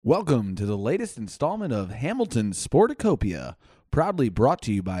Welcome to the latest installment of Hamilton's Sporticopia, proudly brought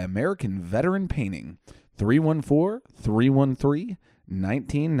to you by American Veteran Painting,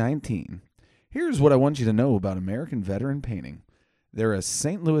 314-313-1919. Here's what I want you to know about American Veteran Painting. They're a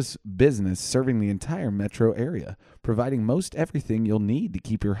St. Louis business serving the entire metro area, providing most everything you'll need to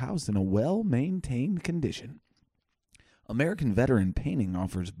keep your house in a well-maintained condition. American Veteran Painting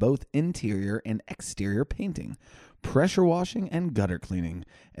offers both interior and exterior painting, pressure washing, and gutter cleaning,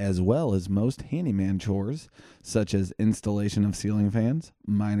 as well as most handyman chores, such as installation of ceiling fans,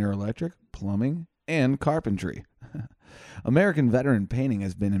 minor electric, plumbing, and carpentry. American Veteran Painting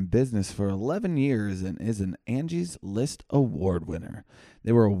has been in business for 11 years and is an Angie's List Award winner.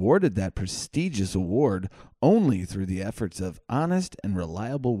 They were awarded that prestigious award only through the efforts of honest and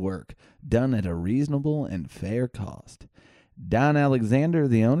reliable work done at a reasonable and fair cost. Don Alexander,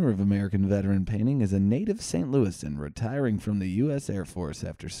 the owner of American Veteran Painting, is a native St. Louisan retiring from the U.S. Air Force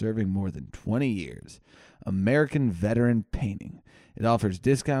after serving more than 20 years. American Veteran Painting. It offers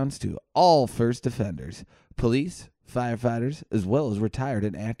discounts to all first offenders, police, firefighters, as well as retired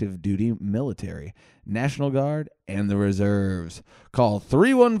and active duty military, National Guard, and the reserves. Call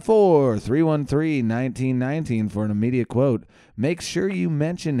 314-313-1919 for an immediate quote. Make sure you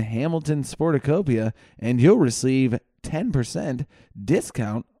mention Hamilton Sporticopia and you'll receive 10%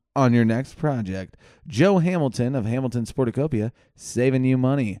 discount on your next project. Joe Hamilton of Hamilton Sporticopia, saving you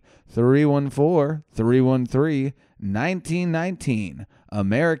money. 314-313-1919.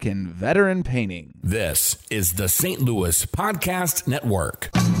 American Veteran Painting. This is the St. Louis Podcast Network.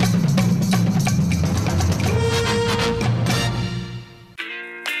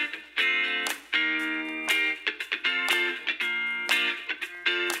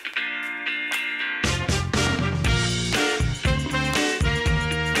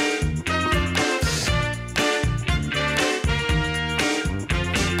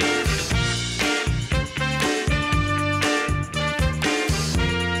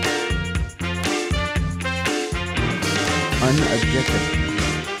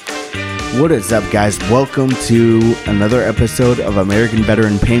 What is up, guys? Welcome to another episode of American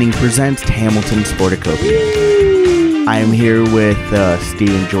Veteran Painting presents Hamilton Sporticopia. I am here with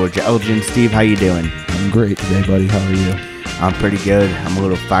Steve and George Elgin. Steve, how you doing? I'm great today, buddy. How are you? I'm pretty good. I'm a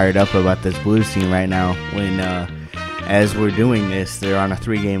little fired up about this Blues team right now. When, as we're doing this, they're on a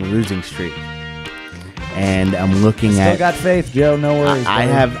 3-game losing streak, and I'm looking Still got faith, Joe. No worries. I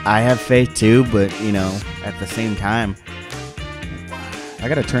have faith too, but at the same time, I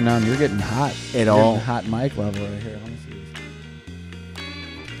gotta turn down. You're getting hot. Hot mic level right here. Let me see this.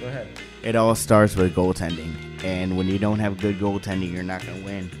 Go ahead. It all starts with goaltending, and when you don't have good goaltending, you're not gonna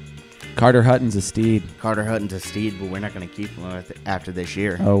win. Carter Hutton's a steed. But we're not gonna keep him after this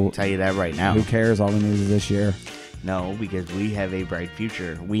year. Oh, I'll tell you that right now. Who cares? All we need is this year. No, because we have a bright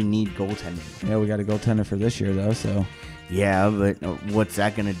future. We need goaltending. Yeah, we got a goaltender for this year though. So. Yeah, but what's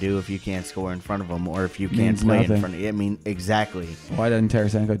that going to do if you can't score in front of them, or if you can't play in front of them? I mean, exactly. Why doesn't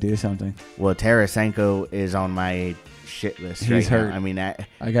Tarasenko do something? Well, Tarasenko is on my shit list. He's hurt. Now. I mean, I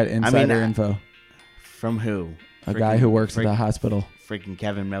got insider info. From who? A guy who works at the hospital. Freaking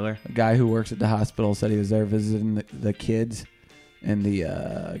Kevin Miller? A guy who works at the hospital said he was there visiting the kids in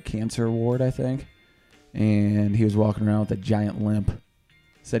the cancer ward, I think. And he was walking around with a giant limp.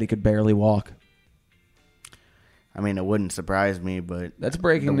 Said he could barely walk. I mean, it wouldn't surprise me, but that's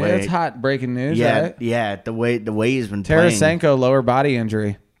breaking news. That's hot breaking news. Yeah, right? Yeah. The way he's been playing. Tarasenko lower body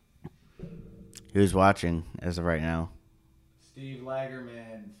injury. Who's watching as of right now? Steve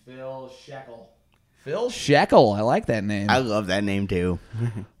Lagerman, Phil Shekel. Phil Shekel, I like that name. I love that name too.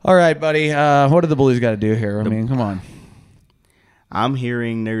 All right, buddy. What do the Blues got to do here? I mean, come on. I'm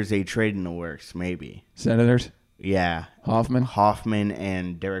hearing there's a trade in the works, maybe. Senators. Yeah. Hoffman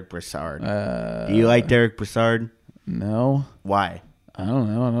and Derek Brassard. Do you like Derek Brassard? No. Why? I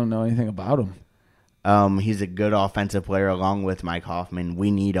don't know. I don't know anything about him. He's a good offensive player along with Mike Hoffman. We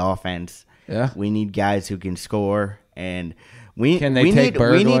need offense. Yeah. We need guys who can score, and we need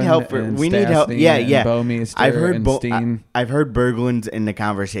help. We need help. Yeah. Bowmeister I've heard Berglund's in the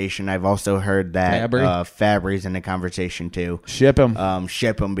conversation. I've also heard that Fabry's in the conversation too. Ship him.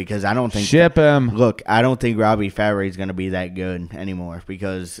 Because I don't think him. Look, I don't think Robbie Fabry's going to be that good anymore.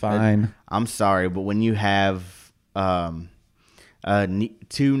 Because fine. I'm sorry, but when you have 2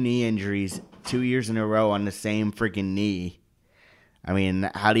 knee injuries 2 years in a row on the same freaking knee, I mean,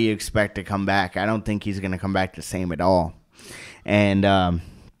 how do you expect to come back? I don't think he's going to come back the same at all. And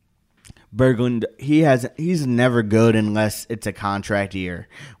Berglund, he's never good unless it's a contract year.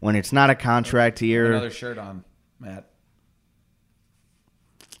 When it's not a contract year, another shirt on, Matt.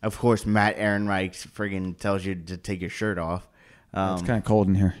 Of course, Matt Ehrenreich friggin' tells you to take your shirt off. It's kind of cold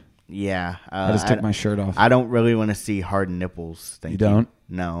in here. Yeah. I just took my shirt off. I don't really want to see hard nipples. Thank you don't?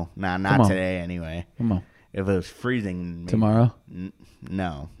 No. Not today anyway. Come on. If it was freezing. Maybe. Tomorrow?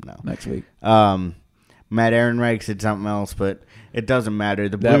 No. Next week. Matt Ehrenreich said something else, but it doesn't matter.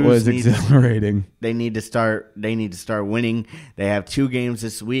 The Blues that was exhilarating. They need to start winning. They have 2 games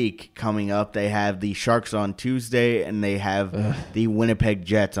this week coming up. They have the Sharks on Tuesday, and they have the Winnipeg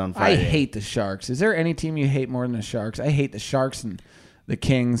Jets on Friday. I hate the Sharks. Is there any team you hate more than the Sharks? I hate the Sharks and the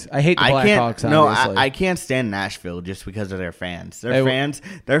Kings. I hate the Blackhawks. No, obviously. I can't stand Nashville just because of their fans.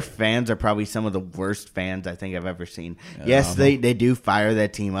 Their fans are probably some of the worst fans I think I've ever seen. Yes, they do fire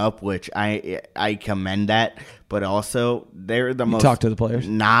that team up, which I commend that. But also, they're the most talk to the players,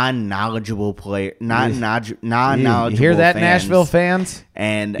 non-knowledgeable player, non-knowledgeable. You hear that, fans. Nashville fans?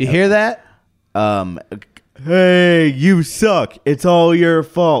 And you hear that? Hey, you suck. It's all your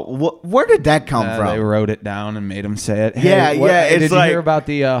fault. Where did that come from? They wrote it down and made them say it. Hey, Did you hear about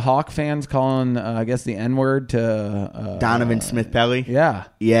the Hawk fans calling, I guess, the N-word to Donovan Smith-Pelly? Yeah.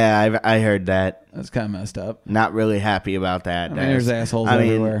 Yeah, I heard that. That's kind of messed up. Not really happy about that. I mean, there's assholes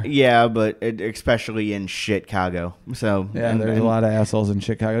everywhere. Yeah, but especially in Chicago. So yeah, there's a lot of assholes in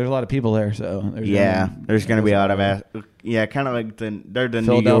Chicago. There's a lot of people there. So there's going to be a lot of ass. Yeah, kind of like they're the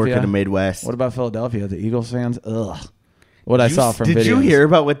New York of the Midwest. What about Philadelphia? The Eagles fans? Ugh. What I saw from videos. Did you hear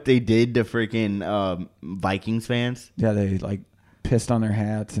about what they did to freaking Vikings fans? Yeah, they pissed on their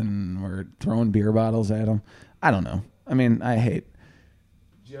hats and were throwing beer bottles at them. I don't know. I mean, I hate.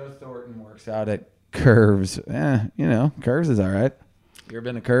 Joe Thornton works out at Curves. Curves is all right. You ever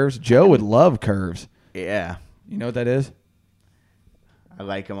been to Curves? Joe would love Curves. Yeah. You know what that is? I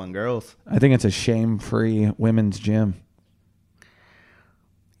like them on girls. I think it's a shame-free women's gym.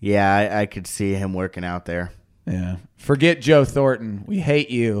 Yeah, I could see him working out there. Yeah. Forget Joe Thornton. We hate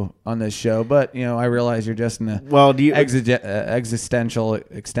you on this show, but I realize you're just an existential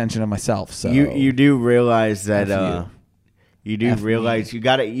extension of myself. So you do realize that you do realize you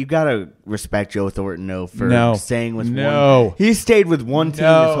gotta respect Joe Thornton though for staying with one. He stayed with one team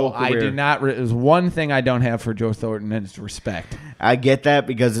his whole career. I do not. There's one thing I don't have for Joe Thornton, and it's respect. I get that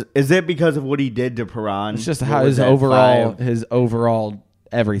because of what he did to Perron? It's just how his overall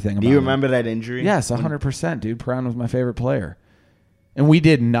everything. Do you remember that injury? Yes, 100%, dude. Perron was my favorite player, and we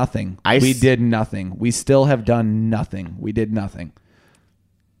did nothing. We did nothing. We still have done nothing. We did nothing.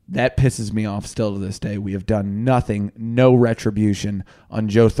 That pisses me off still to this day. We have done nothing, no retribution on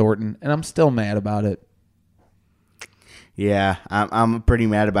Joe Thornton, and I'm still mad about it. Yeah, I'm pretty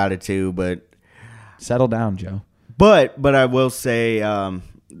mad about it too, but settle down, Joe. But I will say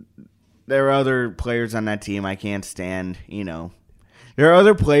there are other players on that team I can't stand, There are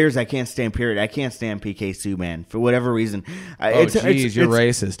other players I can't stand, period. I can't stand PK Subban for whatever reason. You're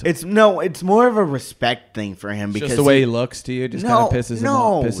racist. It's more of a respect thing for him because just the way he looks to you just kind of pisses him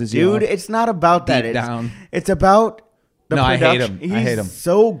off. Pisses you dude, off. It's not about that. It's about the production. I hate him. I hate him.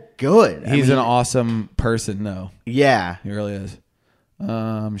 So good. He's an awesome person, though. Yeah, he really is.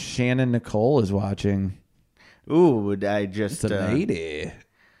 Shannon Nicole is watching. Ooh, it's a lady.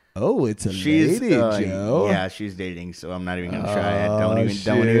 Oh, it's a lady, Joe. Yeah, she's dating, so I'm not even gonna try it.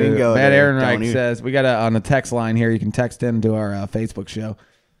 Don't even go. Matt Ehrenreich says we got on the text line here. You can text into our Facebook show.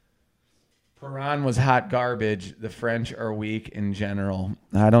 Perron was hot garbage. The French are weak in general.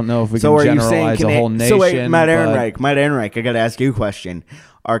 I don't know if we can generalize the whole nation. So wait, Matt Ehrenreich, I got to ask you a question.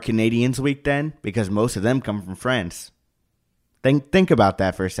 Are Canadians weak then? Because most of them come from France. Think about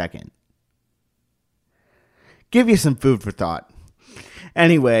that for a second. Give you some food for thought.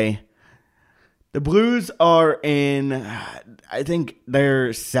 Anyway, the Blues are in, I think they're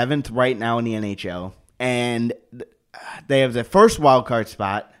 7th right now in the NHL. And they have the first wild card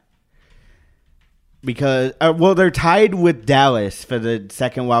spot because, they're tied with Dallas for the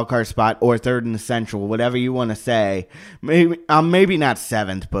second wild card spot or 3rd in the Central, whatever you want to say. Maybe not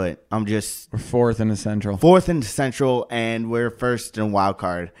 7th, but we're 4th in the Central. 4th in the Central, and we're 1st in wild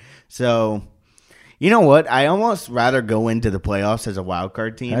card. So, you know what? I almost rather go into the playoffs as a wild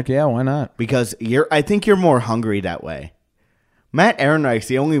card team. Heck yeah, why not? Because I think you're more hungry that way. Matt Ehrenreich's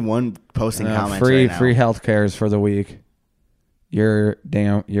the only one posting comments right now. Free health cares for the week. You're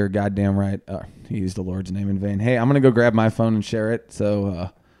goddamn right. He used the Lord's name in vain. Hey, I'm gonna go grab my phone and share it so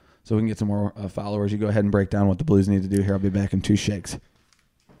we can get some more followers. You go ahead and break down what the Blues need to do here. I'll be back in 2 shakes.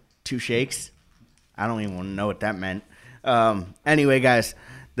 2 shakes? I don't even want to know what that meant. Anyway, guys.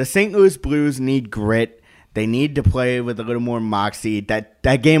 The St. Louis Blues need grit. They need to play with a little more moxie.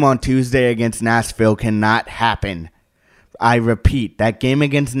 That game on Tuesday against Nashville cannot happen. I repeat, that game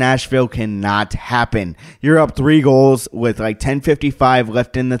against Nashville cannot happen. You're up 3 goals with like 10:55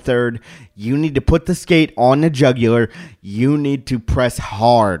 left in the third. You need to put the skate on the jugular. You need to press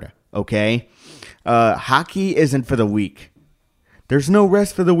hard, okay? Hockey isn't for the weak. There's no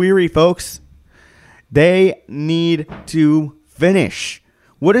rest for the weary, folks. They need to finish.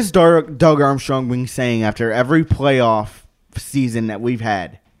 What is Doug Armstrong been saying after every playoff season that we've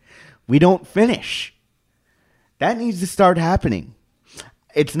had? We don't finish. That needs to start happening.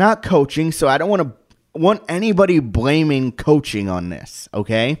 It's not coaching, so I don't want anybody blaming coaching on this,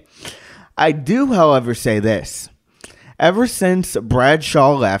 okay? I do, however, say this. Ever since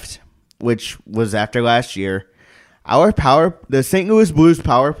Bradshaw left, which was after last year, the St. Louis Blues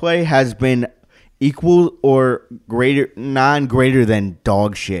power play has been equal or greater than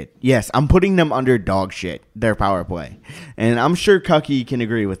dog shit. Yes, I'm putting them under dog shit, their power play. And I'm sure Cucky can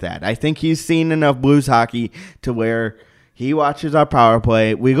agree with that. I think he's seen enough Blues hockey to where he watches our power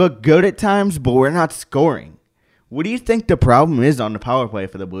play. We look good at times, but we're not scoring. What do you think the problem is on the power play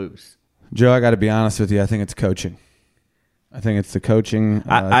for the Blues? Joe, I got to be honest with you. I think it's coaching. I think it's the coaching.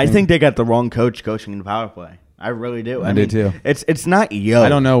 I think they got the wrong coach coaching the power play. I really do. I do too. It's not Yo. I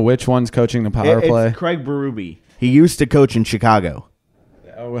don't know which one's coaching the power play. It's Craig Berube. He used to coach in Chicago.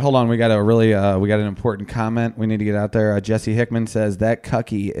 Oh, hold on, we got an important comment we need to get out there. Jesse Hickman says that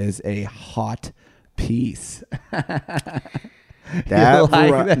Cucky is a hot piece.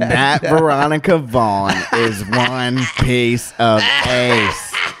 That Veronica Vaughn is one piece of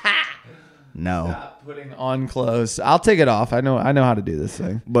ace. No. Stop putting on clothes. I'll take it off. I know how to do this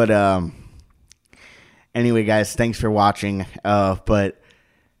thing. But anyway, guys, thanks for watching. But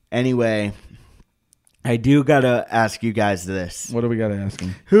anyway, I do gotta ask you guys this. What do we gotta ask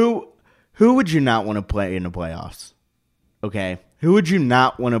him? Who would you not want to play in the playoffs? Okay, who would you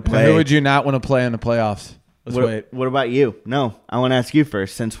not want to play? Who would you not want to play in the playoffs? Wait. What about you? No, I want to ask you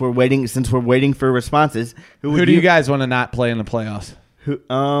first. Since we're waiting for responses, who do you guys want to not play in the playoffs? Who?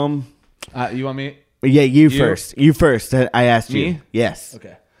 You want me? Yeah, you first. You first. I asked me? you. Yes.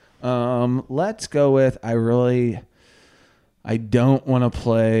 Okay. Let's go with I don't want to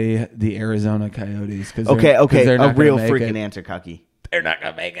play the Arizona Coyotes because okay, they're not a real make freaking it. answer, Cucky. They're not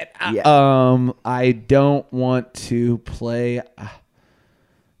gonna make it. Yeah. I don't want to play.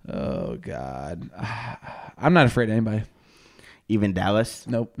 Oh God, I'm not afraid of anybody. Even Dallas?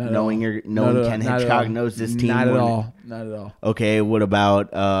 Nope. Knowing Ken Hitchcock knows this team. Not at all. Not at all. Okay. What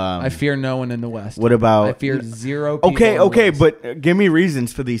about? I fear no one in the West. What about? I fear 0 people. Okay, but give me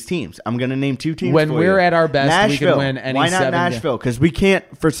reasons for these teams. I'm gonna name 2 teams. When we're at our best, Nashville. we can win any. Why not 7 Nashville? Because we can't,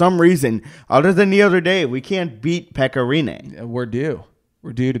 for some reason, other than the other day, we can't beat Pecorine. We're due.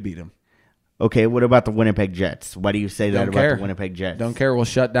 We're due to beat them. Okay, what about the Winnipeg Jets? Why do you say that about the Winnipeg Jets? Don't care. We'll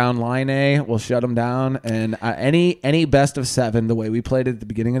shut down Line A. We'll shut them down. And any best of 7, the way we played at the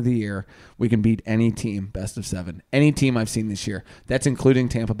beginning of the year, we can beat any team best of 7. Any team I've seen this year. That's including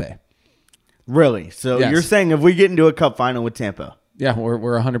Tampa Bay. Really? So Yes. You're saying if we get into a cup final with Tampa? Yeah, we're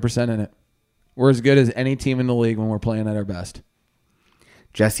 100% in it. We're as good as any team in the league when we're playing at our best.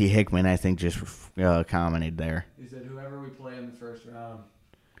 Jesse Hickman, I think, just commented there. He said, whoever we play in the first round.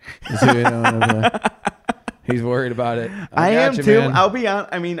 He's worried about it. I am too. Man. I'll be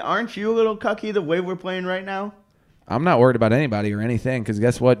honest. I mean, aren't you a little cucky the way we're playing right now? I'm not worried about anybody or anything because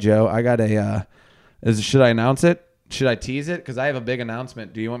guess what, Joe? I got a. Should I announce it? Should I tease it? Because I have a big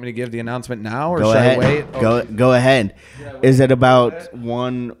announcement. Do you want me to give the announcement now or should I wait? Go ahead. Is it about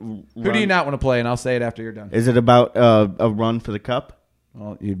one? Who do you not want to play? And I'll say it after you're done. Is it about a run for the cup?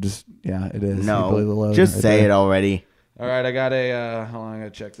 Well, it is. No, just say it already. All right, I got hold on, I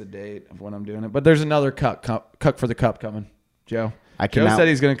got to check the date of when I'm doing it. But there's another cup for the cup coming, Joe. Joe said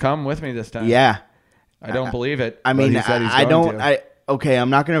he's going to come with me this time. Yeah. I don't believe it. I mean, okay,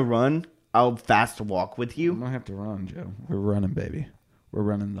 I'm not going to run. I'll fast walk with you. I'm going to have to run, Joe. We're running, baby. We're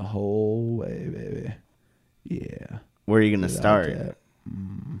running the whole way, baby. Yeah. Where are you going to start?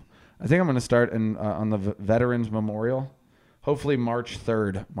 I think I'm going to start on the Veterans Memorial. Hopefully March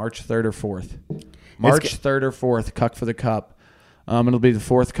 3rd or 4th. March 3rd or 4th, Cuck for the Cup. It'll be the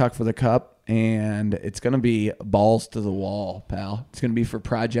 4th Cuck for the Cup, and it's going to be balls to the wall, pal. It's going to be for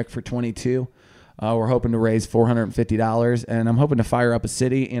Project for 22. We're hoping to raise $450, and I'm hoping to fire up a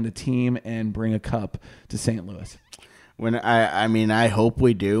city and a team and bring a cup to St. Louis. I hope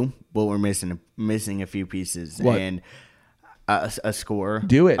we do, but we're missing a few pieces. What? And a score.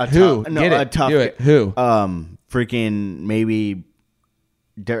 Do it. Who? Get it. Do it. Who? Freaking maybe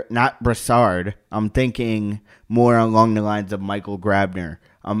not Brassard. I'm thinking more along the lines of Michael Grabner.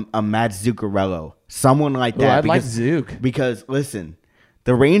 A Matt Zuccarello. Someone like that. I'd like Zook. Because, listen,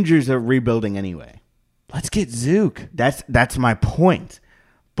 the Rangers are rebuilding anyway. Let's get Zook. That's my point.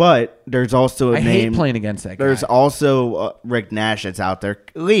 But there's also a I name. hate playing against that guy. There's also Rick Nash that's out there.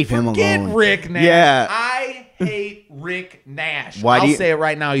 Leave him alone. Get Rick Nash. Yeah. I hate Rick Nash. Why do I'll you- say it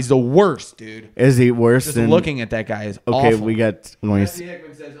right now. He's the worst, dude. Is he worse Just than looking at that guy is Okay, awful. we got. Jesse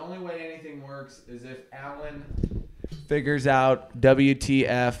Hickman says, only way anything works is if Allen figures out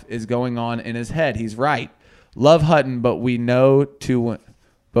WTF is going on in his head. He's right. Love Hutton, but we know to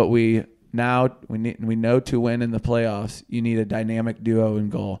we know to win in the playoffs, you need a dynamic duo in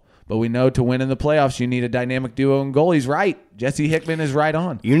goal. But we know to win in the playoffs, you need a dynamic duo in goal. He's right. Jesse Hickman is right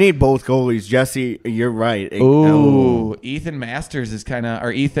on. You need both goalies, Jesse. You're right. Ooh, Ethan Masters is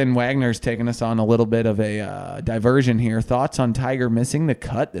Ethan Wagner's taking us on a little bit of a diversion here. Thoughts on Tiger missing the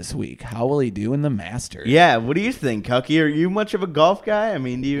cut this week? How will he do in the Masters? Yeah, what do you think, Cucky? Are you much of a golf guy? I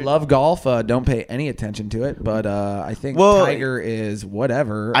mean, do you Love golf. Don't pay any attention to it, but I think Tiger is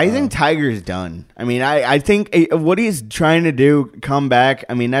whatever. I think Tiger's done. I mean, I think what he's trying to do, come back.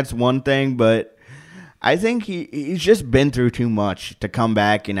 I mean, that's one thing, but I think he's just been through too much to come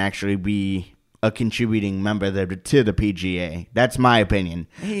back and actually be a contributing member to the PGA. That's my opinion.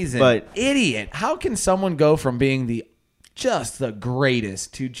 He's an idiot. How can someone go from being just the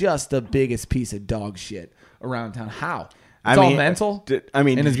greatest to just the biggest piece of dog shit around town? How? It's all mental. Did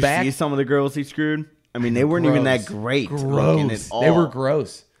in his you back? see some of the girls he screwed? I mean, they weren't even that great looking at all. They were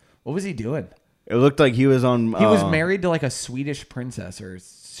gross. What was he doing? It looked like he was on. He was married to like a Swedish princess, or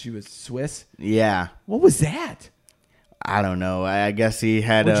she was Swiss. Yeah. What was that? I don't know. I guess he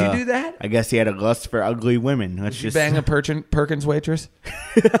had. Would you do that? I guess he had a lust for ugly women. Let's Did you bang a Perkins waitress?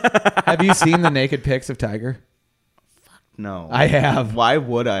 Have you seen the naked pics of Tiger? No, I have. Why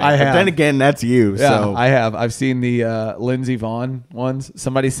would I? I have. But then again, that's you. Yeah, So I have. I've seen the Lindsey Vonn ones.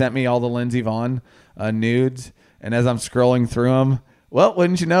 Somebody sent me all the Lindsey Vonn nudes, and as I'm scrolling through them, well,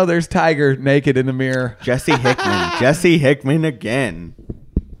 wouldn't you know, there's Tiger naked in the mirror. Jesse Hickman. Jesse Hickman again.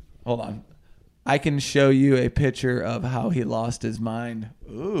 Hold on. I can show you a picture of how he lost his mind.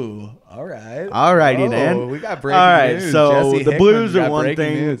 Ooh, all right. All righty then. We got breaking All right, news. so Jesse the Hickman's Blues are got one breaking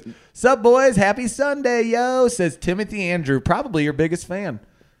thing. news. Sup, boys? Happy Sunday, yo, says Timothy Andrew. Probably your biggest fan.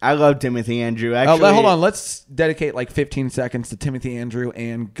 I love Timothy Andrew. Actually, Hold on. Let's dedicate like 15 seconds to Timothy Andrew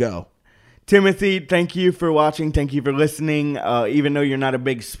and go. Timothy, thank you for watching. Thank you for listening. Even though you're not a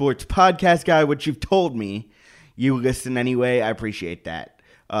big sports podcast guy, which you've told me, you listen anyway. I appreciate that.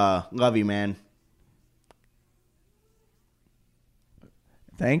 Love you, man.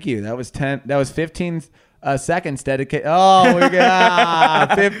 Thank you. That was 15 seconds dedicated. Oh, we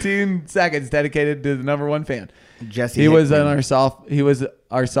got 15 seconds dedicated to the number one fan. Jesse. He was Hickman. He was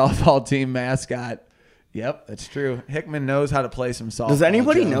our softball team mascot. Yep, that's true. Hickman knows how to play some softball. Does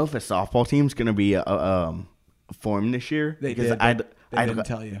anybody Joe. know if a softball team's going to be formed this year? They Because did. They didn't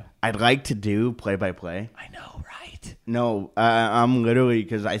tell you. I'd like to do play-by-play. I know, right? No, I'm literally,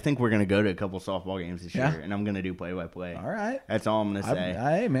 because I think we're going to go to a couple softball games this Yeah. year, and I'm going to do play-by-play. All right. That's all I'm going to say.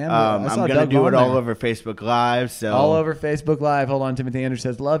 Hey, man. I I'm saw going to Doug do Vaughn it all there. over Facebook Live. So All over Facebook Live. Hold on. Timothy Andrews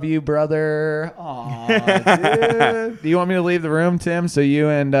says, love you, brother. Aw, dude. Do you want me to leave the room, Tim, so you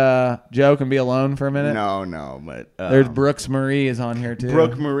and Joe can be alone for a minute? No, but There's Brooks Marie is on here, too.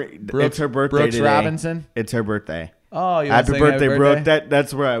 Brooke Marie. It's her birthday Brooks today. Robinson? It's her birthday. Oh, you want to Happy sing birthday, Brooke.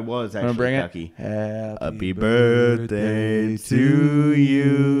 That's where I was, Wanna actually, bring it? Tucky. Happy birthday to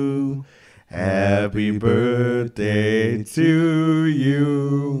you. Happy birthday to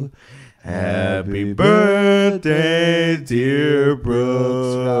you. Happy birthday, dear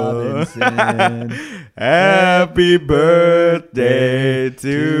Brooks Robinson. Happy birthday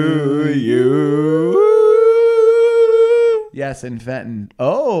to you. Yes, in Fenton.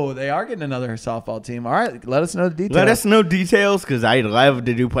 Oh, they are getting another softball team. All right, let us know the details. Let us know details, because I'd love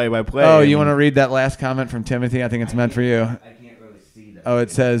to do play-by-play. Oh, you want to read that last comment from Timothy? I think it's meant for you. I can't really see that. Oh,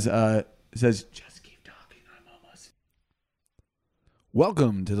 it says, just keep talking. I'm almost.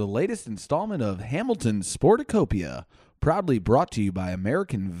 Welcome to the latest installment of Hamilton's Sporticopia, proudly brought to you by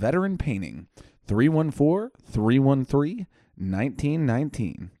American Veteran Painting,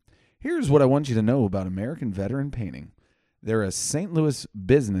 314-313-1919. Here's what I want you to know about American Veteran Painting. They're a St. Louis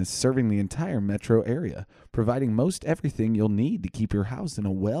business serving the entire metro area, providing most everything you'll need to keep your house in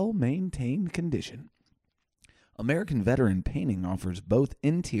a well-maintained condition. American Veteran Painting offers both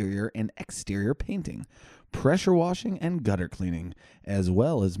interior and exterior painting, pressure washing, and gutter cleaning, as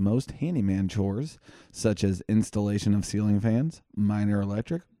well as most handyman chores, such as installation of ceiling fans, minor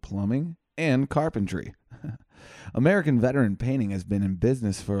electric, plumbing, and carpentry. American Veteran Painting has been in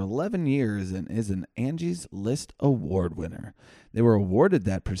business for 11 years and is an Angie's List Award winner. They were awarded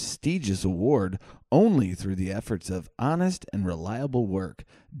that prestigious award only through the efforts of honest and reliable work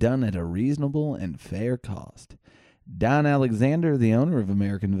done at a reasonable and fair cost. Don Alexander, the owner of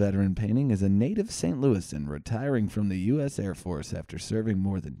American Veteran Painting, is a native St. Louisan retiring from the U.S. Air Force after serving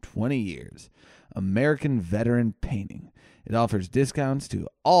more than 20 years. American Veteran Painting. It offers discounts to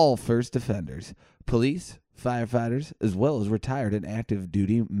all first offenders, police, firefighters, as well as retired and active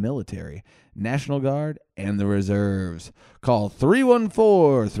duty military, National Guard, and the reserves. Call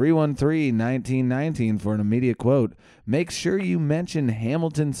 314-313-1919 for an immediate quote. Make sure you mention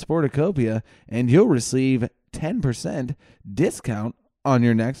Hamilton Sporticopia, and you'll receive 10% discount on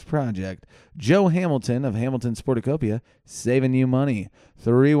your next project. Joe Hamilton of Hamilton Sporticopia, saving you money.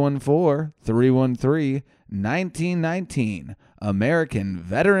 314-313-1919. American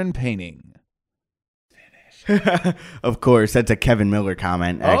Veteran Painting. Of course, that's a Kevin Miller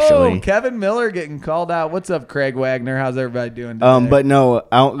comment, actually. Oh, Kevin Miller getting called out. What's up, Craig Wagner? How's everybody doing today? But no,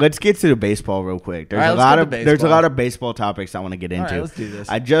 let's get to the baseball real quick. There's a lot of baseball topics I want to get into. All right, let's do this.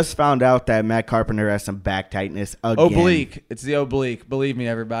 I just found out that Matt Carpenter has some back tightness again. Oblique. It's the oblique. Believe me,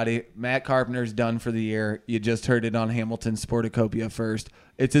 everybody. Matt Carpenter's done for the year. You just heard it on Hamilton Sporticopia first.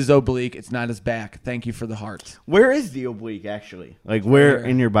 It's his oblique. It's not his back. Thank you for the hearts. Where is the oblique, actually? Like, where here.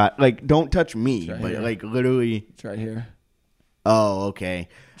 in your body? Like, don't touch me, right but, here. like, literally. It's right here. Oh, okay.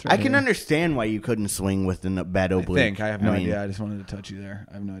 right I can here. understand why you couldn't swing with a bad oblique. I have no idea. I just wanted to touch you there.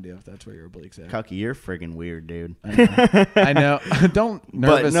 I have no idea if that's where your oblique's at. Cucky, you're friggin' weird, dude. I know. Don't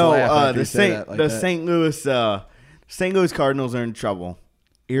nervous But no, laugh after the you say that like that. St. Louis Cardinals are in trouble.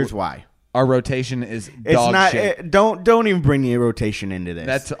 Here's why. Our rotation is It's dog not. shit. Don't even bring the rotation into this.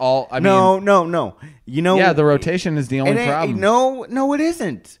 That's all. I mean, no. You know, yeah, the rotation is the only problem. No, it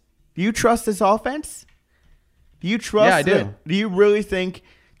isn't. Do you trust this offense? Do you trust? Yeah, I do. Do you really think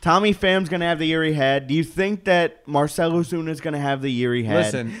Tommy Pham's going to have the year he had? Do you think that Marcell Ozuna is going to have the year he had?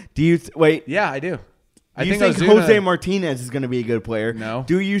 Listen. Do you wait? Yeah, I do. Do you think Ozuna- Jose Martinez is going to be a good player? No.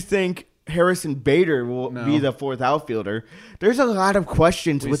 Do you think Harrison Bader will be the fourth outfielder? There's a lot of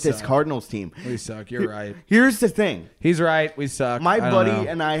questions with this suck. Cardinals team. We suck. You're right. Here's the thing. He's right. We suck. My I don't buddy know.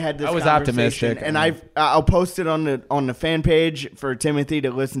 and I had this I was conversation, optimistic. and I'll post it on the fan page for Timothy to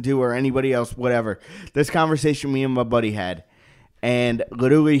listen to, or anybody else, whatever. This conversation me and my buddy had, and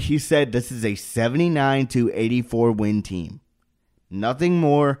literally he said this is a 79-84 win team. Nothing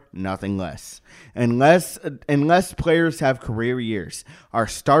more, nothing less. Unless players have career years. Our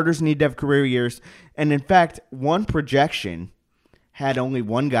starters need to have career years. And in fact, one projection had only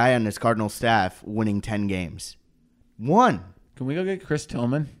one guy on this Cardinals staff winning 10 games. One. Can we go get Chris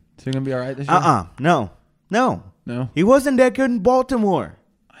Tillman? Is he going to be all right this year? No. No? He wasn't that good in Baltimore.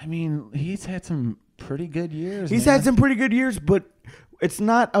 I mean, he's had some pretty good years. He's man. had some pretty good years, but it's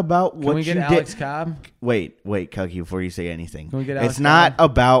not about what Can we you get did. Alex Cobb? Wait, Cucky, before you say anything. Can we get Alex It's not Cobb?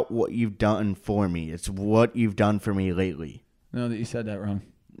 about what you've done for me. It's what you've done for me lately. No, that you said that wrong.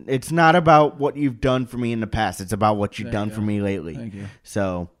 It's not about what you've done for me in the past. It's about what you've Thank done you. for me lately. Thank you.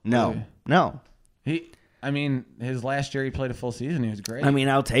 So, Okay. no. His last year he played a full season. He was great. I mean,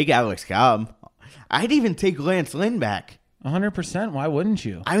 I'll take Alex Cobb. I'd even take Lance Lynn back. 100%. Why wouldn't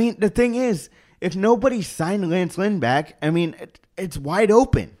you? I mean, the thing is, if nobody signed Lance Lynn back, I mean, it's wide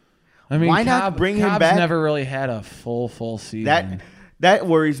open. I mean, why Cobb, not bring him Cobb's back? never really had a full season. That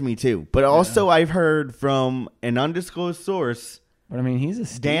worries me too. But also, I've heard from an undisclosed source, But I mean, he's a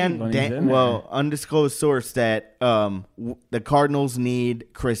Steve when he's in undisclosed source that the Cardinals need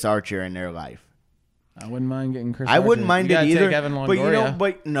Chris Archer in their life. there. I wouldn't mind getting Chris. I wouldn't Archer. mind You it gotta either. Take Evan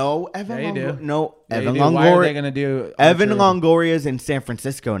Longoria. Evan Yeah, you do. Longoria. No, Yeah, Evan you do. Why are they Longoria. going to do Evan Archer? Longoria's in San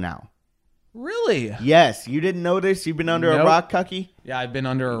Francisco now. Really? Yes, you didn't know this? You've been under a Nope. rock, Cucky? Yeah, I've been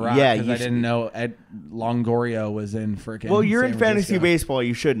under a rock Yeah, because you I didn't know Ed Longoria was in freaking. Well, you're San in fantasy Francisco. baseball.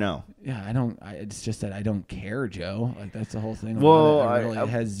 You should know. Yeah, I don't. It's just that I don't care, Joe. Like that's the whole thing. About Well, it. It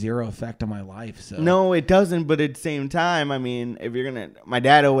has zero effect on my life. So No, it doesn't. But at the same time, I mean, if you're going to... My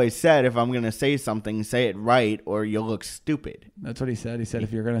dad always said, if I'm going to say something, say it right or you'll look stupid. that's what he said. He said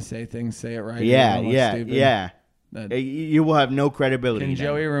if you're gonna say things, say it right. Yeah, or you'll look yeah. stupid. You will have no credibility. Can then.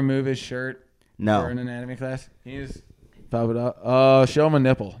 Joey remove his shirt? No. For an anatomy class. Can you just pop it up? Show him a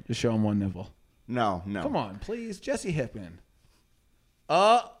nipple. Just show him one nipple. No. Come on, please, Jesse Hickman.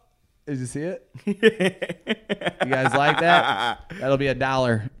 Did you see it? You guys like that? That'll be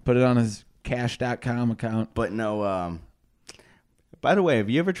 $1. Put it on his Cash.com account. But no, by the way, have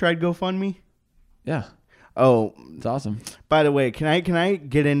you ever tried GoFundMe? Yeah, Oh, it's awesome. by the way, can I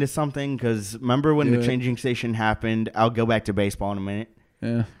get into something? Because remember when Do the it. changing station happened? I'll go back to baseball in a minute.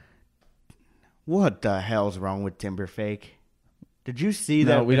 Yeah. What the hell's wrong with Timberfake? Did you see No,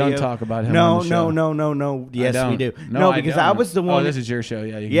 that we video? don't talk about him on the show. No. Yes, we do. No, because I I was the one. Oh, this is your show.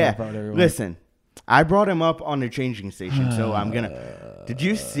 Yeah, you can Yeah. talk about everyone. Listen, I brought him up on the changing station, so I'm going to. Did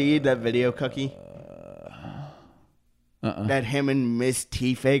you see that video, Cookie? That him and Miss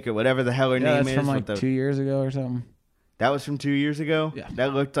T-Fake or whatever the hell her name that's is. from like 2 years ago or something. That was from 2 years ago? Yeah.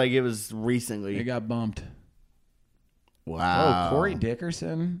 That looked like it was recently. It got bumped. Wow. Oh, Corey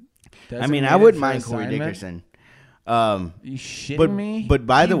Dickerson. I mean, I wouldn't mind Corey Dickerson. You shitting me? But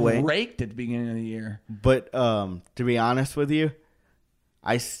by the He way, raked at the beginning of the year. But to be honest with you,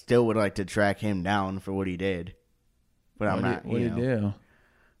 I still would like to track him down for what he did. But I'm not. What did he do?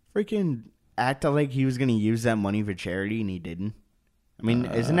 Freaking act like he was going to use that money for charity and he didn't. I mean,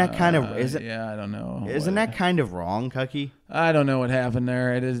 isn't that kind of yeah, I don't know. Isn't that kind of wrong, Cookie? I don't know what happened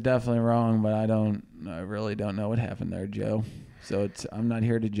there. It is definitely wrong, but I really don't know what happened there, Joe. So I'm not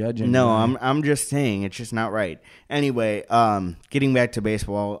here to judge him. No, I'm just saying it's just not right. Anyway, getting back to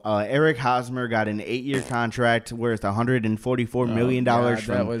baseball, Eric Hosmer got an 8-year contract worth $144 million.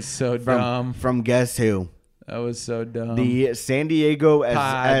 That was so dumb. From guess who? That was so dumb. The San Diego,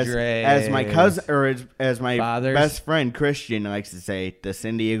 as my cousin or as my best friend Christian likes to say, the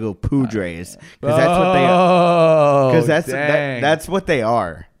San Diego Padres, because that's what they are. Because that's what they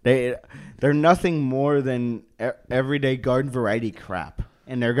are. They're nothing more than everyday garden variety crap,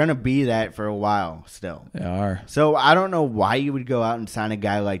 and they're gonna be that for a while still. They are. So I don't know why you would go out and sign a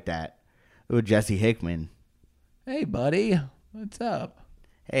guy like that with Jesse Hickman. Hey, buddy, what's up?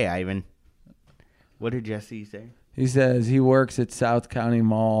 Hey, Ivan. What did Jesse say? He says he works at South County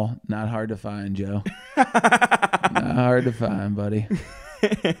Mall. Not hard to find, Joe. Not hard to find, buddy.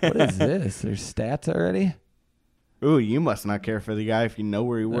 What is this? There's stats already? Ooh, you must not care for the guy if you know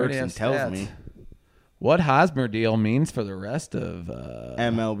where he works and tells me. What Hosmer deal means for the rest of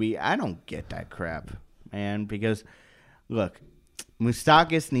MLB. I don't get that crap, man, because, look,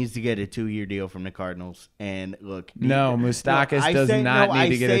 Moustakas needs to get a 2-year deal from the Cardinals. And, look. No, Moustakas does not need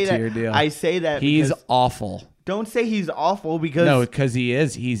to get a 2-year deal. I say that he's awful. Don't say he's awful because. No, because he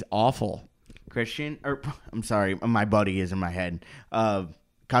is. He's awful. Christian, I'm sorry, my buddy is in my head.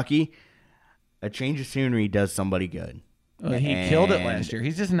 Cocky, a change of scenery does somebody good. He killed it last year.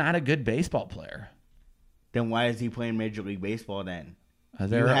 He's just not a good baseball player. Then why is he playing Major League Baseball then?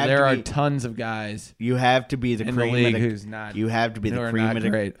 There are tons of guys. You have to be the in cream the league of the, who's not. You have to be the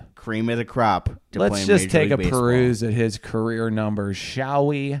cream of the crop. To Let's play just Major take League a Baseball. peruse at his career numbers, shall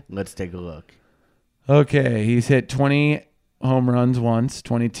we? Let's take a look. Okay, he's hit 20 home runs once,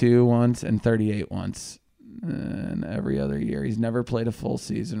 22 once, and 38 once. And every other year, he's never played a full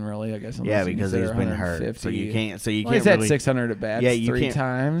season, really. I guess. Yeah, because he's been hurt, so you can't. He's had 600 at bats. Yeah, you 3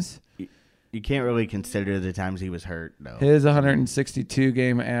 times. You can't really consider the times he was hurt, though. His 162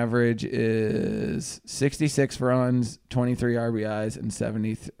 game average is 66 runs, 23 RBIs, and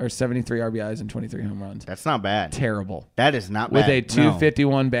 73 RBIs and 23 home runs. That's not bad. Terrible. That is not with bad. With a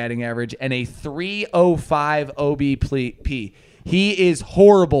 251 batting average and a 305 OBP. He is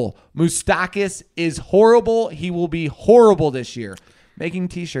horrible. Moustakas is horrible. He will be horrible this year, making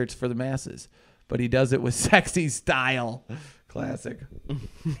T-shirts for the masses, but he does it with sexy style. Classic.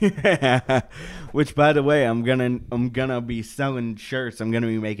 Which, by the way, I'm gonna be selling shirts. I'm gonna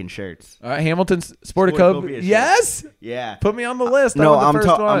be making shirts. All right, Hamilton's Sporticopia. Yes. Yeah. Put me on the list. No,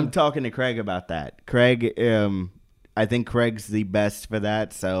 I'm talking to Craig about that. Craig, I think Craig's the best for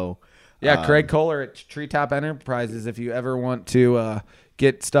that. So. Yeah, Craig Kohler at Treetop Enterprises. If you ever want to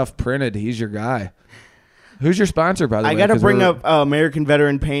get stuff printed, he's your guy. Who's your sponsor, by the way? I got to bring up American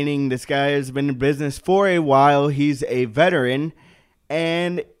Veteran Painting. This guy has been in business for a while. He's a veteran.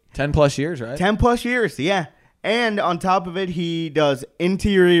 And 10 plus years, right? 10 plus years, yeah. And on top of it, he does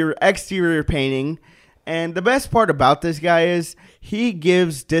interior, exterior painting. And the best part about this guy is he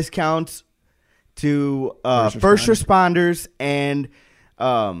gives discounts to first responders and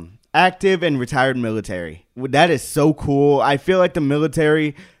active and retired military. That is so cool. I feel like the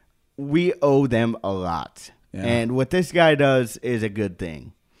military, we owe them a lot. Yeah. And what this guy does is a good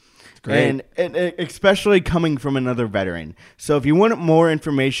thing. It's great. And especially coming from another veteran. So if you want more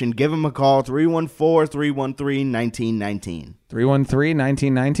information, give him a call, 314-313-1919.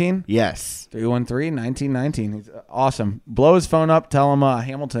 313-1919? Yes. 313-1919. He's awesome. Blow his phone up. Tell him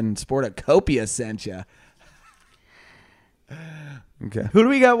Hamilton Sporticopia sent you. Okay. Who do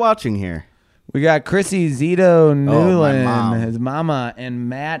we got watching here? We got Chrissy Zito Newland, his mama, and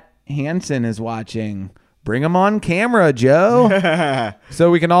Matt Hansen is watching. Bring him on camera, Joe. So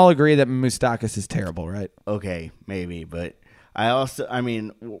we can all agree that Moustakas is terrible, right? Okay, maybe, but I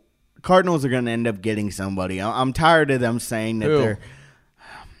mean, Cardinals are going to end up getting somebody. I'm tired of them saying that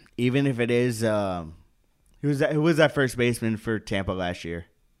even if it is, who was that first baseman for Tampa last year?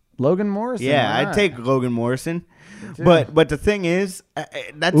 Logan Morrison. Yeah, I'd take Logan Morrison. But the thing is,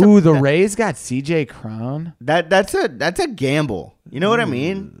 the Rays got C.J. Cron. That's a gamble. You know what I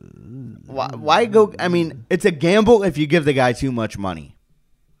mean? Why go? I mean, it's a gamble if you give the guy too much money.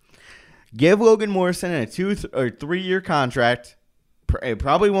 Give Logan Morrison a 2 or 3 year contract. It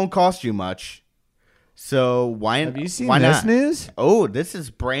probably won't cost you much. So why? Have you seen why this not? news? Oh, this is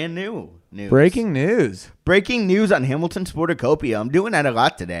brand new news. Breaking news. Breaking news on Hamilton Sporticopia. I'm doing that a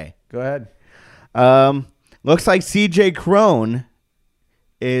lot today. Go ahead. Looks like CJ Crone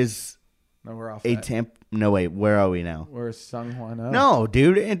is No, we're off. No, wait. Where are we now? We're Sung Hwan Oh. No,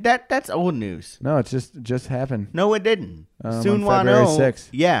 dude. That's old news. No, it just happened. No, it didn't. On February 6th.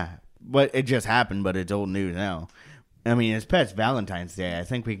 Yeah, but it just happened, but it's old news now. I mean, it's past Valentine's Day. I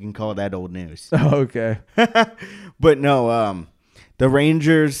think we can call that old news. Oh, okay. But no, the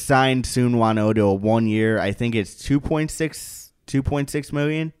Rangers signed Sun Wano to a 1 year. I think it's 2.6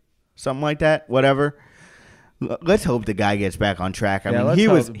 million, something like that. Whatever. Let's hope the guy gets back on track. I mean, he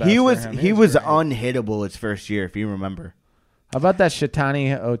was unhittable his first year, if you remember. How about that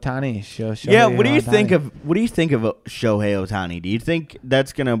Shitani Otani show? Yeah, what do you think of Shohei Otani? Do you think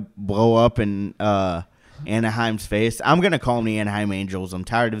that's gonna blow up in Anaheim's face? I'm gonna call them the Anaheim Angels. I'm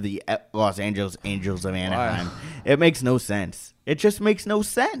tired of the Los Angeles Angels of Anaheim. Wow. It makes no sense. It just makes no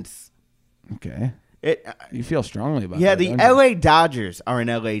sense. Okay. It. You feel strongly about Yeah, that. the don't you? LA Dodgers are an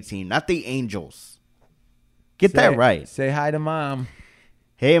LA team, not the Angels. Get that right. Say hi to Mom.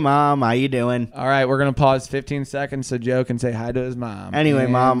 Hey, Mom, how you doing? All right, we're going to pause 15 seconds so Joe can say hi to his mom. Anyway,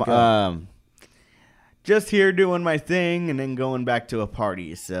 And Mom, go. just here doing my thing and then going back to a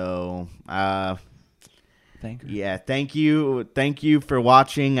party. So, Thank you. yeah, thank you. Thank you for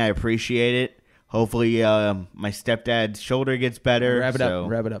watching. I appreciate it. Hopefully, my stepdad's shoulder gets better. Wrap it so,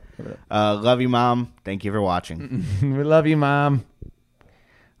 up. Wrap it up. Love you, Mom. Thank you for watching. We love you, Mom.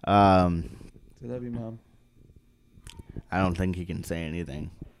 I We love you, Mom. don't think he can say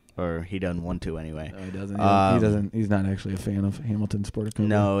anything. Or he doesn't want to anyway. No, he doesn't. He doesn't. He's not actually a fan of Hamilton Sporticopia.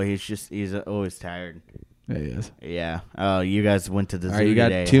 No, he's always tired. Yeah, he is. Yeah. You guys went to the zoo All right, you got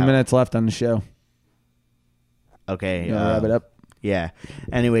today. 2 minutes left on the show. Okay. You wanna wrap it up? Yeah.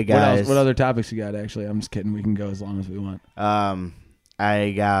 Anyway, What guys. else? What other topics you got? Actually, I'm just kidding. We can go as long as we want.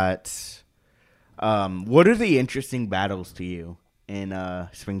 I got. What are the interesting battles to you in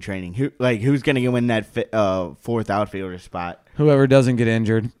spring training? Who's gonna win that fourth outfielder spot? Whoever doesn't get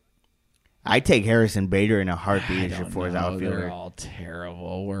injured. I take Harrison Bader in a heartbeat as your fourth outfielder. They're all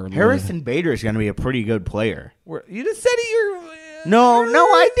terrible. Harrison Bader is gonna be a pretty good player. You just said you're. No, I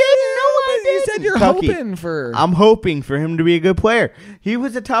didn't. No, I didn't. You said you're Cucky. hoping for. I'm hoping for him to be a good player. He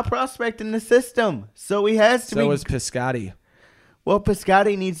was a top prospect in the system, so he has to be. So was Piscotty. Well,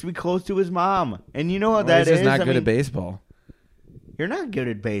 Piscotty needs to be close to his mom, and you know how that He's just is. not good at baseball. You're not good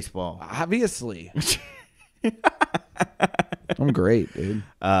at baseball. Obviously. I'm great, dude.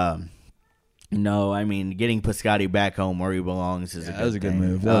 No, I mean getting Piscotty back home where he belongs is That was a good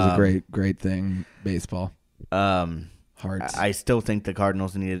move. That was a great thing. Baseball. Hearts. I still think the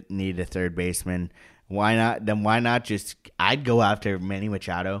Cardinals need a third baseman. Why not? Then why not just? I'd go after Manny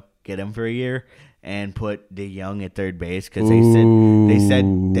Machado, get him for a year, and put DeYoung at third base because they said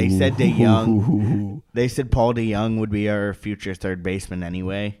DeYoung. They said Paul DeYoung would be our future third baseman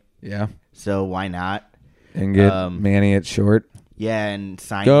anyway. Yeah. So why not? And get Manny at short. Yeah, and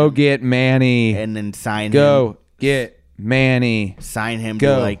sign. Go him, get Manny. and then sign him. Go get Manny. Sign him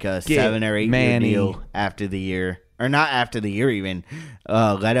Go to like a get 7 or 8 Manny. year deal after the year. Or not after the year even.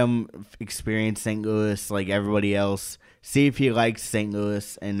 Let him experience St. Louis like everybody else. See if he likes St.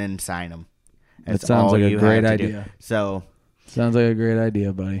 Louis and then sign him. That sounds like a great idea. So Sounds like a great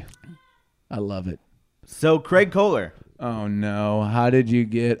idea, buddy. I love it. So Craig Kohler. Oh, no. How did you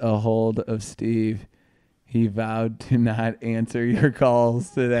get a hold of Steve? He vowed to not answer your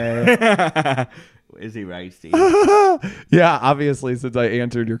calls today. Is he right, Steve? Yeah, obviously, since I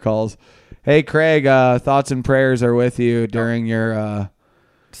answered your calls. Hey, Craig, thoughts and prayers are with you during your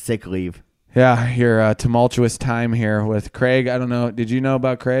sick leave. Yeah, your tumultuous time here with Craig. I don't know. Did you know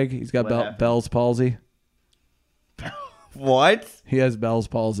about Craig? He's got Bell's palsy. What? He has Bell's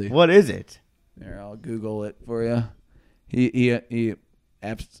palsy. What is it? There, I'll Google it for you. He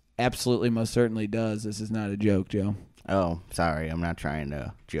absolutely most certainly does. This is not a joke, Joe. Oh, sorry. I'm not trying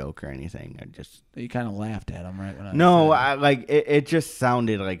to joke or anything. I just You kind of laughed at him, right? When it just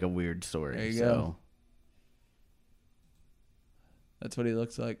sounded like a weird story. There you go. That's what he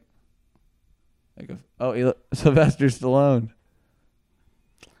looks like. Sylvester Stallone.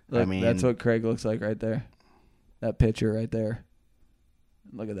 Look, I mean, that's what Craig looks like right there. That picture right there.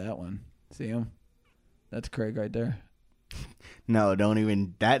 Look at that one. See him? That's Craig right there. No, don't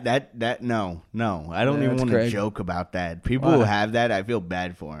even no. I don't even want to joke about that. People who have that, I feel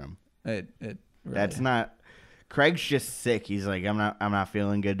bad for them. It really. That's not. Craig's just sick. He's like, I'm not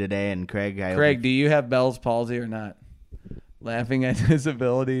feeling good today. And Craig, do you have Bell's palsy or not? Laughing at his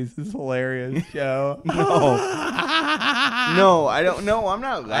abilities is hilarious, Joe. No, I don't know. I'm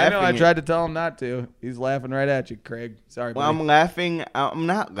not laughing. I know. I tried to tell him not to. He's laughing right at you, Craig. Sorry. Well, buddy. I'm laughing. I'm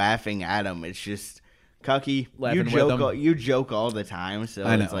not laughing at him. It's just, Cucky, you joke all the time. So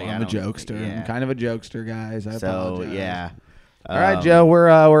I know. It's like, I'm a jokester. Yeah. I'm kind of a jokester, guys. I apologize. Yeah. All right, Joe.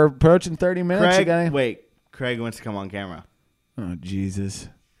 We're approaching 30 minutes. Craig wants to come on camera. Oh Jesus!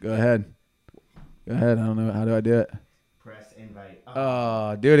 Go ahead. I don't know. How do I do it? Press invite.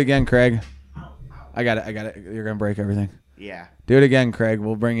 Oh, do it again, Craig. I got it. You're gonna break everything. Yeah. Do it again, Craig.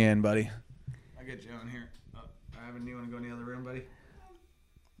 We'll bring you in, buddy. I'll get you on here. You want to go in the other room, buddy?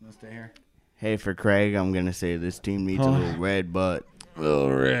 Let's stay here. Hey, for Craig, I'm gonna say this team needs a little red butt. Little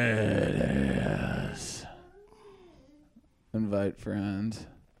red ass. Invite friends.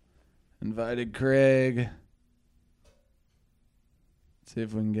 Invited Craig. See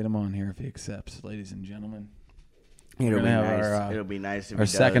if we can get him on here if he accepts, ladies and gentlemen. It'll be nice. It'll be nice if our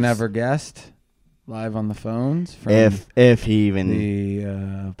he second does. ever guest live on the phones from if he even the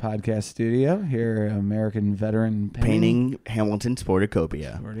podcast studio here, American Veteran Painting Hamilton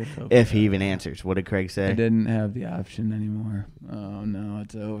Sporticopia. If he even answers. What did Craig say? I didn't have the option anymore. Oh no,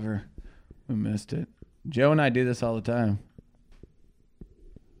 it's over. We missed it. Joe and I do this all the time.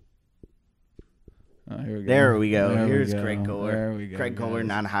 Oh, here we go. There we go. Here's Craig Kohler. There we go. Craig Kohler,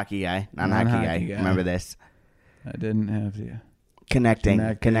 non-hockey guy. Non-hockey guy. Remember this. I didn't have the Connecting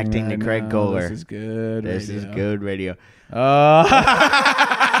right to Craig Kohler. This is good. This is good radio.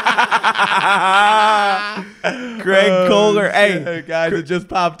 Craig Kohler. Hey, guys, it just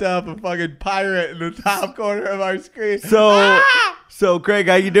popped up a fucking pirate in the top corner of our screen. So Craig,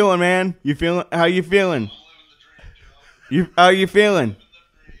 how you doing, man? How you feeling? How you feeling?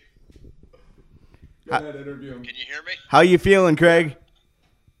 Go ahead, interview him. Can you hear me? How you feeling, Craig?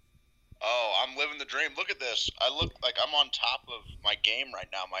 Oh, I'm living the dream. Look at this. I look like I'm on top of my game right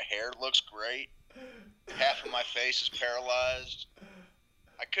now. My hair looks great. Half of my face is paralyzed.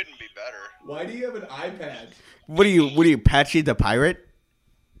 I couldn't be better. Why do you have an eye patch? What are you, Patchy the Pirate?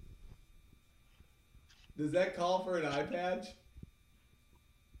 Does that call for an eye patch?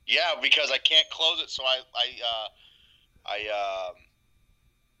 Yeah, because I can't close it, so I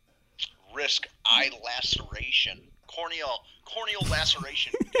risk eye laceration, corneal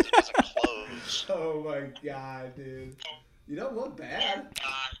laceration because it doesn't close. Oh my god, dude! You don't look bad.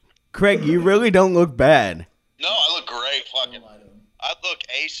 Craig, you really don't look bad. No, I look great. Fucking, I look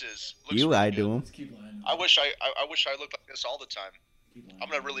aces. Looks you lied good. to him. Let's keep lying. I wish I looked like this all the time. I'm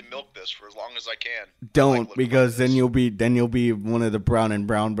gonna really milk this for as long as I can. Don't, because then you'll be one of the Brown and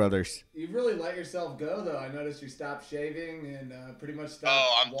Brown brothers. You've really let yourself go, though. I noticed you stopped shaving and pretty much stopped.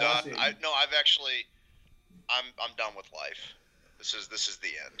 Oh, I'm washing. done. I'm done with life. This is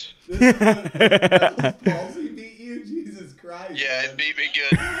the end. Palsy beat you, Jesus Christ. Yeah, man. it beat me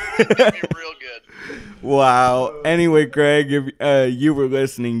good. It beat me real good. Wow. Anyway, Craig, if you were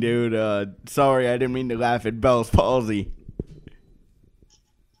listening, dude, sorry, I didn't mean to laugh at Bell's palsy.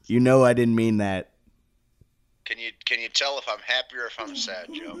 You know I didn't mean that. Can you tell if I'm happy or if I'm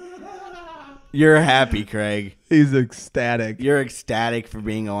sad, Joe? You're happy, Craig. He's ecstatic. You're ecstatic for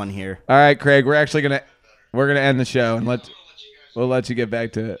being on here. All right, Craig, we're gonna end the show and we'll let you get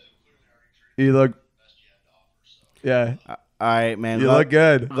back to it. You look, yeah. All right, man. You look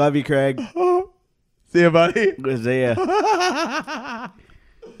good. Love you, Craig. See you, buddy. See ya. All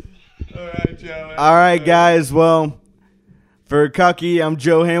right, Joe. All right, guys. Well, for Cucky, I'm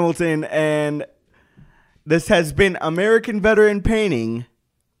Joe Hamilton, and this has been American Veteran Painting,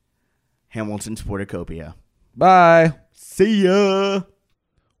 Hamilton Sporticopia. Bye. See ya.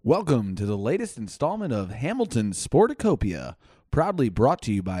 Welcome to the latest installment of Hamilton Sporticopia, proudly brought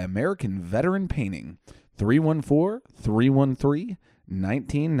to you by American Veteran Painting,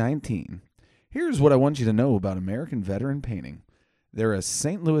 314-313-1919. Here's what I want you to know about American Veteran Painting. They're a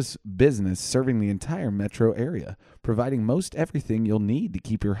St. Louis business serving the entire metro area, providing most everything you'll need to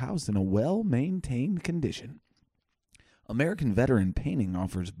keep your house in a well-maintained condition. American Veteran Painting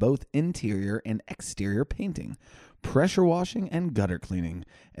offers both interior and exterior painting, pressure washing, and gutter cleaning,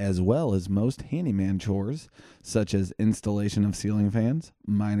 as well as most handyman chores, such as installation of ceiling fans,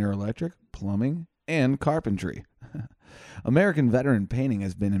 minor electric, plumbing, and carpentry. American Veteran Painting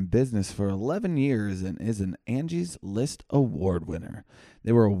has been in business for 11 years and is an Angie's List Award winner.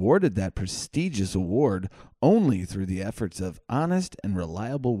 They were awarded that prestigious award only through the efforts of honest and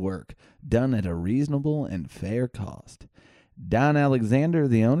reliable work done at a reasonable and fair cost. Don Alexander,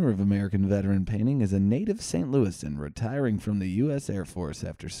 the owner of American Veteran Painting, is a native St. Louisan retiring from the U.S. Air Force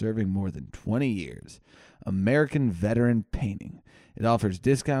after serving more than 20 years. American Veteran Painting. It offers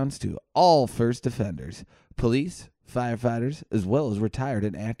discounts to all first offenders, police, firefighters, as well as retired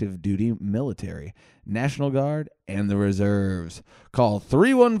and active duty military, National Guard, and the reserves. Call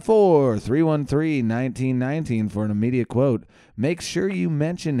 314-313-1919 for an immediate quote. Make sure you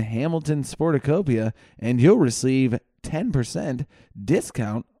mention Hamilton Sporticopia, and you'll receive 10%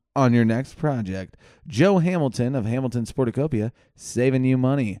 discount on your next project. Joe Hamilton of Hamilton Sporticopia, saving you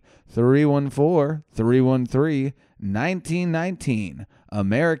money. 314-313-1919.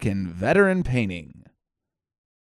 American Veteran Painting.